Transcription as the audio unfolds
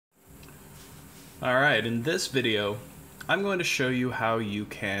Alright, in this video, I'm going to show you how you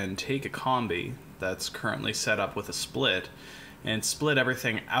can take a combi that's currently set up with a split and split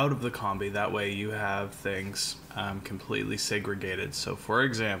everything out of the combi. That way you have things completely segregated. So for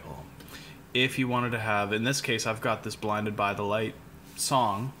example, if you wanted to have, in this case I've got this Blinded by the Light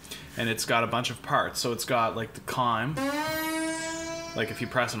song and it's got a bunch of parts. So it's got like the climb, like if you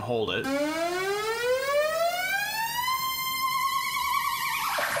press and hold it.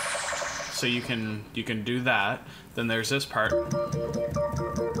 So you can do that. Then there's this part.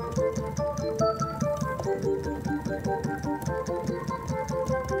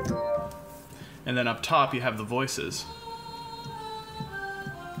 And then up top you have the voices.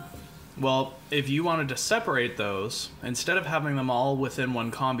 Well, if you wanted to separate those, instead of having them all within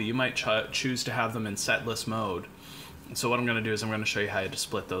one combi, you might choose to have them in setlist mode. So what I'm going to do is I'm going to show you how to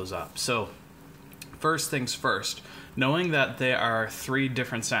split those up. So first things first, knowing that there are 3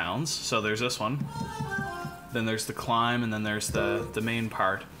 different sounds, so there's this one, then there's the climb, and then there's the main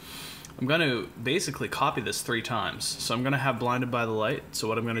part. I'm going to basically copy this 3 times. So I'm going to have Blinded by the Light. So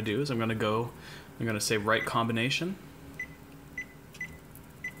what I'm going to do is I'm going to say right combination,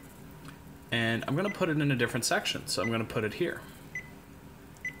 and I'm going to put it in a different section. So I'm going to put it here.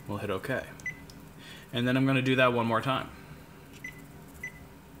 We'll hit OK. And then I'm going to do that one more time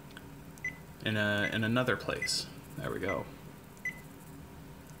in another place. There we go.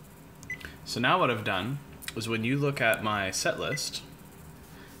 So now what I've done is when you look at my set list,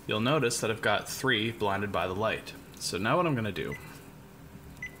 you'll notice that I've got 3 Blinded by the Light. So now what I'm going to do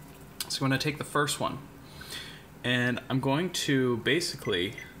is I'm going to take the first one and I'm going to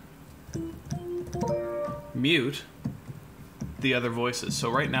basically mute the other voices. So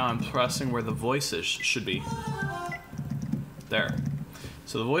right now I'm pressing where the voices should be. There.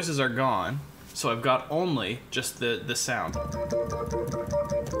 So the voices are gone. So I've got only just the sound.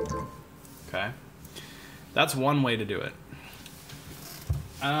 Okay? That's one way to do it.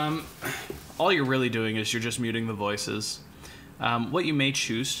 All you're really doing is you're just muting the voices. What you may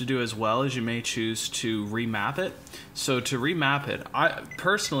choose to do as well is you may choose to remap it. So to remap it,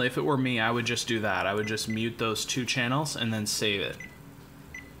 personally, if it were me, I would just do that. I would just mute those 2 channels and then save it.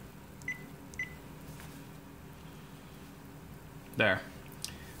 There.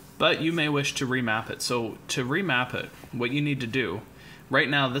 But you may wish to remap it. So to remap it, what you need to do, right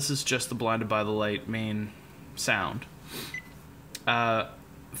now this is just the Blinded by the Light main sound.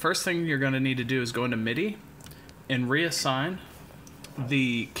 First thing you're going to need to do is go into MIDI and reassign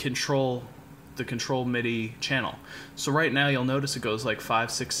the control MIDI channel. So right now you'll notice it goes like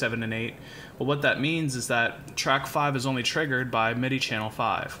 5, 6, 7, and 8. Well, what that means is that track 5 is only triggered by MIDI channel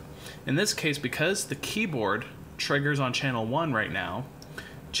 5. In this case, because the keyboard triggers on channel 1 right now,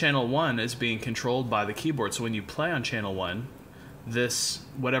 channel 1 is being controlled by the keyboard. So when you play on channel 1,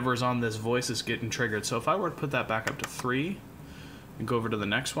 whatever's on this voice is getting triggered. So if I were to put that back up to 3 and go over to the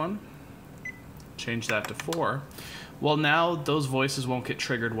next one, change that to 4, well, now those voices won't get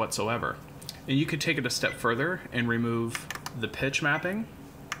triggered whatsoever. And you could take it a step further and remove the pitch mapping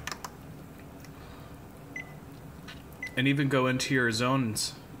and even go into your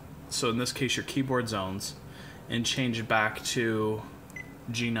zones, so in this case your keyboard zones, and change it back to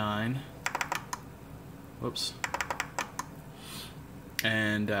G9, whoops,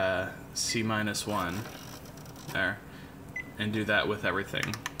 and C-1 there, and do that with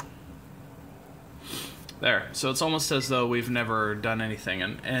everything. There, so it's almost as though we've never done anything,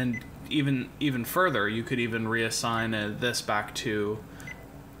 and even further, you could even reassign this back to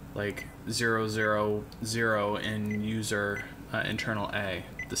like 0, 0, 0 in user internal A,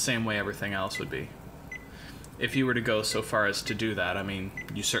 the same way everything else would be. If you were to go so far as to do that, I mean,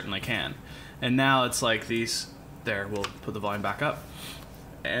 you certainly can. And now it's like these, there, we'll put the volume back up,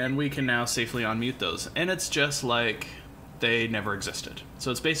 and we can now safely unmute those. And it's just like they never existed.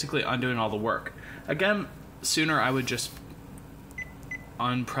 So it's basically undoing all the work. Again, sooner I would just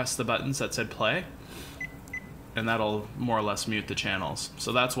unpress the buttons that said play, and that'll more or less mute the channels.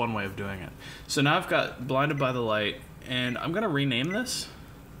 So that's one way of doing it. So now I've got Blinded by the Light, and I'm going to rename this.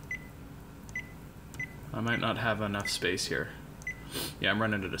 I might not have enough space here. Yeah, I'm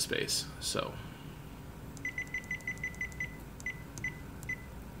running out of space, so.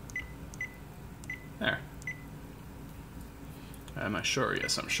 There. Am I sure?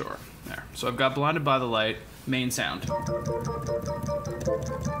 Yes, I'm sure. There. So I've got Blinded by the Light, main sound.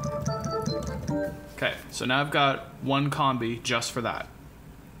 Okay, so now I've got one combi just for that.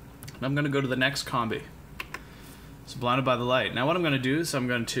 And I'm going to go to the next combi. So Blinded by the Light. Now what I'm going to do is I'm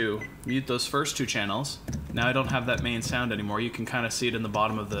going to mute those first 2 channels. Now I don't have that main sound anymore. You can kind of see it in the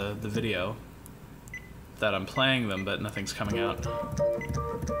bottom of the video that I'm playing them, but nothing's coming out.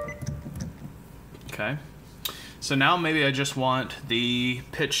 Okay. So now maybe I just want the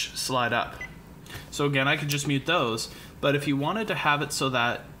pitch slide up. So again, I could just mute those, but if you wanted to have it so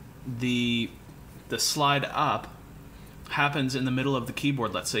that the slide up happens in the middle of the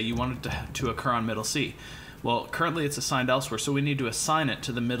keyboard, let's say you want it to occur on middle C. Well, currently it's assigned elsewhere, so we need to assign it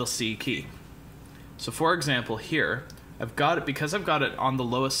to the middle C key. So for example, here, I've got it, because I've got it on the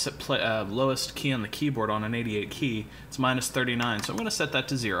lowest key on the keyboard on an 88 key, it's -39. So I'm going to set that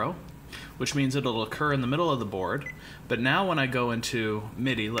to 0, which means it'll occur in the middle of the board. But now when I go into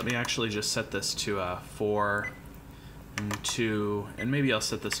MIDI, let me actually just set this to 4 and 2, and maybe I'll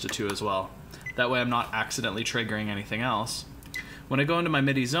set this to 2 as well. That way I'm not accidentally triggering anything else. When I go into my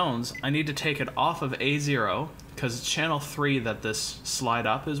MIDI zones, I need to take it off of A0, because it's channel 3 that this slide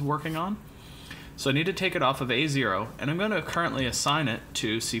up is working on. So I need to take it off of A0, and I'm going to currently assign it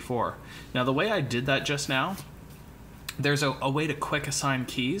to C4. Now the way I did that just now, there's a way to quick assign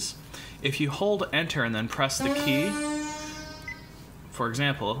keys. If you hold Enter and then press the key, for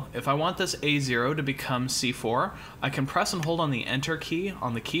example, if I want this A0 to become C4, I can press and hold on the Enter key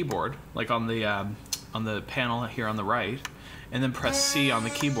on the keyboard, like on the panel here on the right, and then press C on the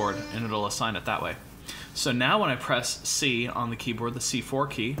keyboard, and it'll assign it that way. So now when I press C on the keyboard, the C4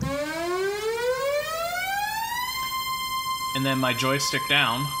 key, and then my joystick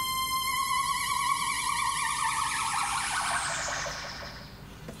down,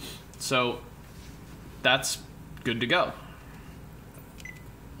 so that's good to go.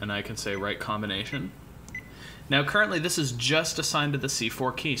 And I can say right combination. Now currently this is just assigned to the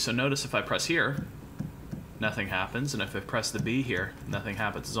C4 key, so notice if I press here, nothing happens, and if I press the B here, nothing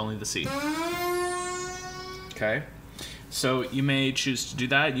happens, it's only the C. Okay, so you may choose to do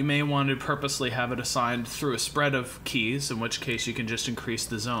that. You may want to purposely have it assigned through a spread of keys, in which case you can just increase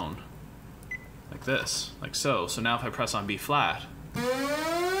the zone. Like this, like so. So now if I press on B flat,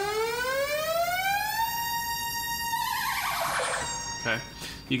 okay,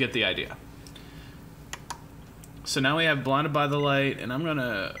 you get the idea. So now we have Blinded by the Light, and I'm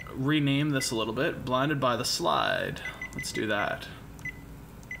gonna rename this a little bit. Blinded by the Slide. Let's do that.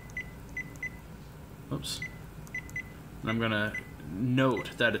 Oops. And I'm gonna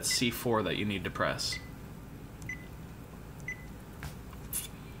note that it's C4 that you need to press.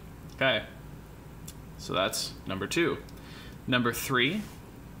 Okay. So that's number 2. Number 3,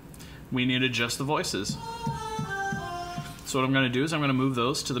 we need to adjust the voices. So what I'm going to do is I'm going to move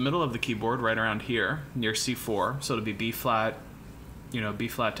those to the middle of the keyboard, right around here, near C4. So it'll be B flat, you know, B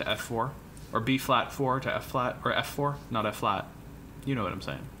flat to F4, or B flat 4 to F flat, or F4, not F flat. You know what I'm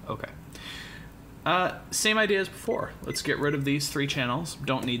saying. Okay. Same idea as before. Let's get rid of these 3 channels.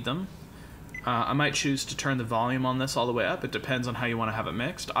 Don't need them. I might choose to turn the volume on this all the way up. It depends on how you want to have it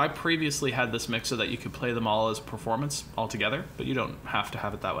mixed. I previously had this mixed so that you could play them all as performance all together, but you don't have to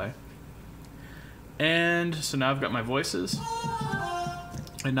have it that way. And so now I've got my voices,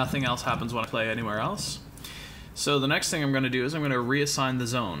 and nothing else happens when I play anywhere else. So the next thing I'm going to do is I'm going to reassign the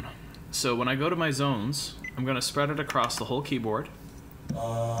zone. So when I go to my zones, I'm going to spread it across the whole keyboard.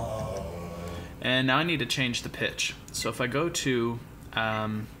 And now I need to change the pitch. So if I go to,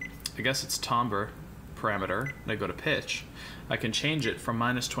 I guess it's timbre parameter, and I go to pitch, I can change it from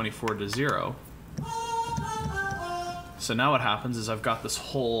 -24 to 0. So now what happens is I've got this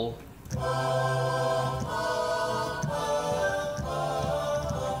whole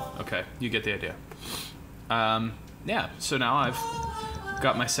okay, you get the idea. Yeah, so now I've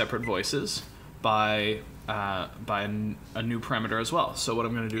got my separate voices by a new parameter as well. So what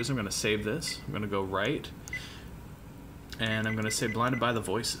I'm going to do is I'm going to save this. I'm going to go right, and I'm going to say Blinded by the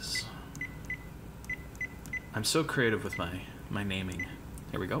Voices. I'm so creative with my naming.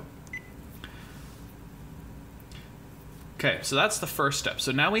 Here we go. Okay, so that's the first step.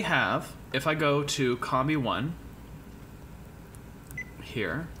 So now we have, if I go to Combi 1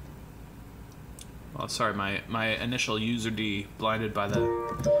 here, well, sorry, my initial user D, Blinded by the,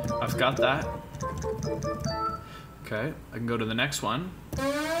 I've got that. Okay, I can go to the next one.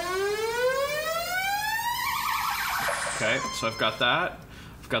 Okay, so I've got that.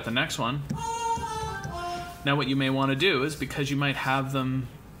 I've got the next one. Now what you may want to do is, because you might have them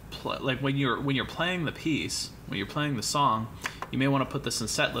like when you're playing the piece, when you're playing the song, you may want to put this in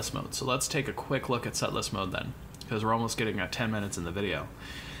setlist mode. So let's take a quick look at setlist mode then, because we're almost getting at 10 minutes in the video.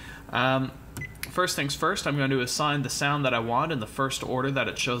 First things first, I'm going to assign the sound that I want in the first order that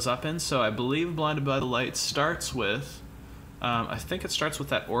it shows up in. So I believe Blinded by the Light starts with, I think it starts with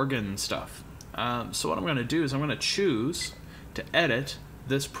that organ stuff. So what I'm going to do is I'm going to choose to edit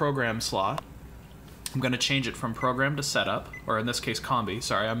this program slot. I'm going to change it from program to setup, or in this case Combi.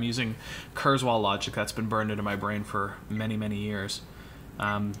 Sorry, I'm using Kurzweil logic that's been burned into my brain for many, many years.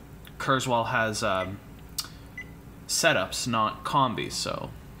 Kurzweil has setups, not combis,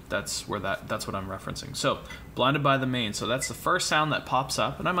 so that's what I'm referencing. So blinded by the main, so that's the first sound that pops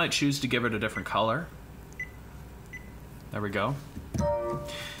up, and I might choose to give it a different color. There we go.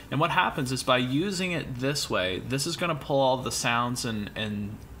 And what happens is by using it this way, this is going to pull all the sounds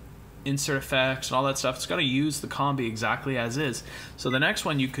and insert effects and all that stuff. It's going to use the combi exactly as is. So the next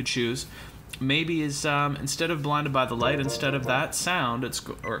one you could choose maybe is instead of blinded by the light, instead of that sound,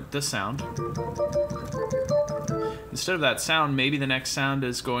 or this sound, instead of that sound, maybe the next sound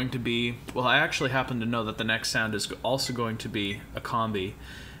is going to be, well, I actually happen to know that the next sound is also going to be a combi,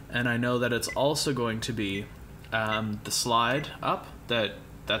 and I know that it's also going to be the slide up, that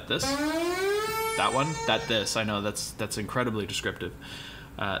this, I know that's incredibly descriptive,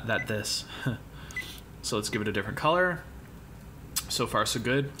 this. So let's give it a different color. So far so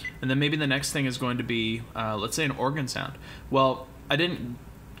good. And then maybe the next thing is going to be, let's say, an organ sound. Well, I didn't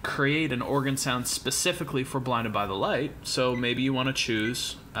create an organ sound specifically for blinded by the light, so maybe you want to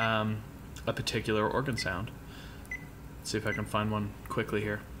choose a particular organ sound. Let's see if I can find one quickly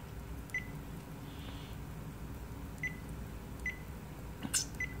here.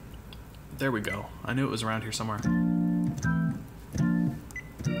 There we go. I knew it was around here somewhere.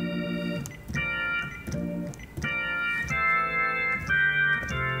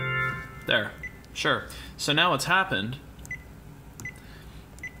 There. Sure. So now what's happened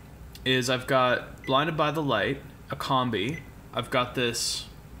is I've got blinded by the light, a combi. I've got this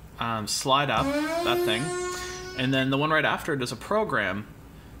slide up, that thing. And then the one right after it is a program.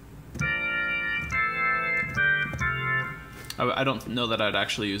 I don't know that I'd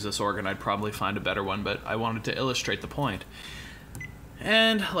actually use this organ. I'd probably find a better one, but I wanted to illustrate the point.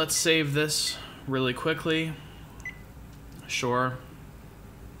 And let's save this really quickly. Sure.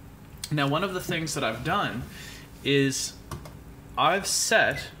 Now, one of the things that I've done is I've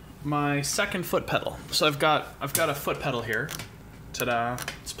set my second foot pedal. So I've got a foot pedal here. Ta-da!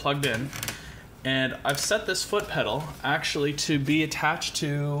 It's plugged in. And I've set this foot pedal actually to be attached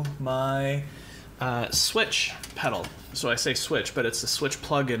to my switch pedal. So I say switch, but it's the switch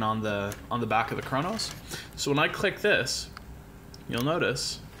plug-in on the back of the Kronos. So when I click this, you'll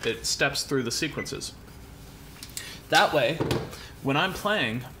notice it steps through the sequences. That way, when I'm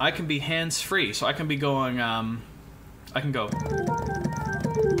playing, I can be hands-free. So I can be going, I can go.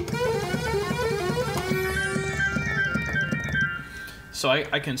 So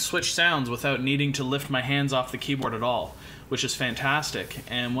I can switch sounds without needing to lift my hands off the keyboard at all, which is fantastic.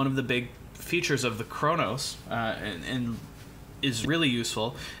 And one of the big features of the Kronos, and is really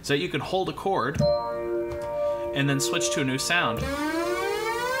useful, is that you can hold a chord and then switch to a new sound.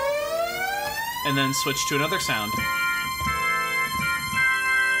 And then switch to another sound.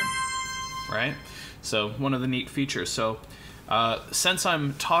 Right? So one of the neat features. So since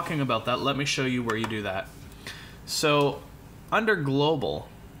I'm talking about that, let me show you where you do that. So under global,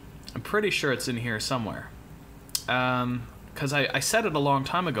 I'm pretty sure it's in here somewhere. Because I set it a long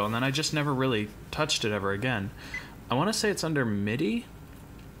time ago and then I just never really touched it ever again. I want to say it's under MIDI.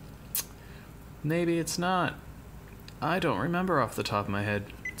 Maybe it's not. I don't remember off the top of my head.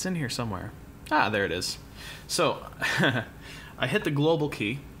 It's in here somewhere. Ah, there it is. So I hit the global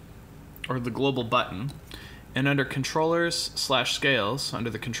key, or the global button, and under controllers/scales, under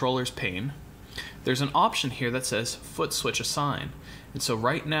the controllers pane, there's an option here that says foot switch assign. And so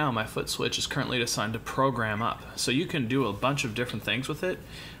right now my foot switch is currently assigned to program up. So you can do a bunch of different things with it.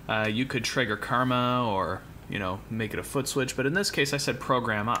 You could trigger karma or, you know, make it a foot switch, but in this case I said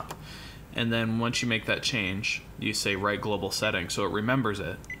program up. And then once you make that change, you say write global setting, so it remembers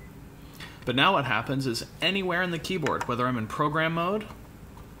it. But now what happens is anywhere in the keyboard, whether I'm in program mode,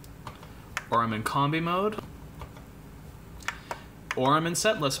 or I'm in combi mode, or I'm in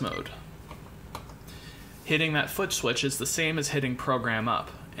setlist mode, hitting that foot switch is the same as hitting program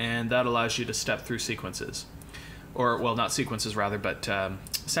up, and that allows you to step through sequences. Or, well, not sequences rather, but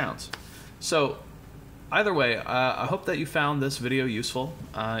sounds. So either way, I hope that you found this video useful.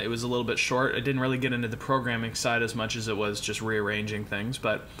 It was a little bit short. I didn't really get into the programming side as much as it was just rearranging things,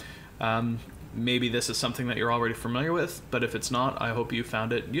 but maybe this is something that you're already familiar with, but if it's not, I hope you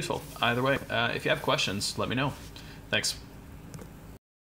found it useful. Either way, if you have questions, let me know. Thanks.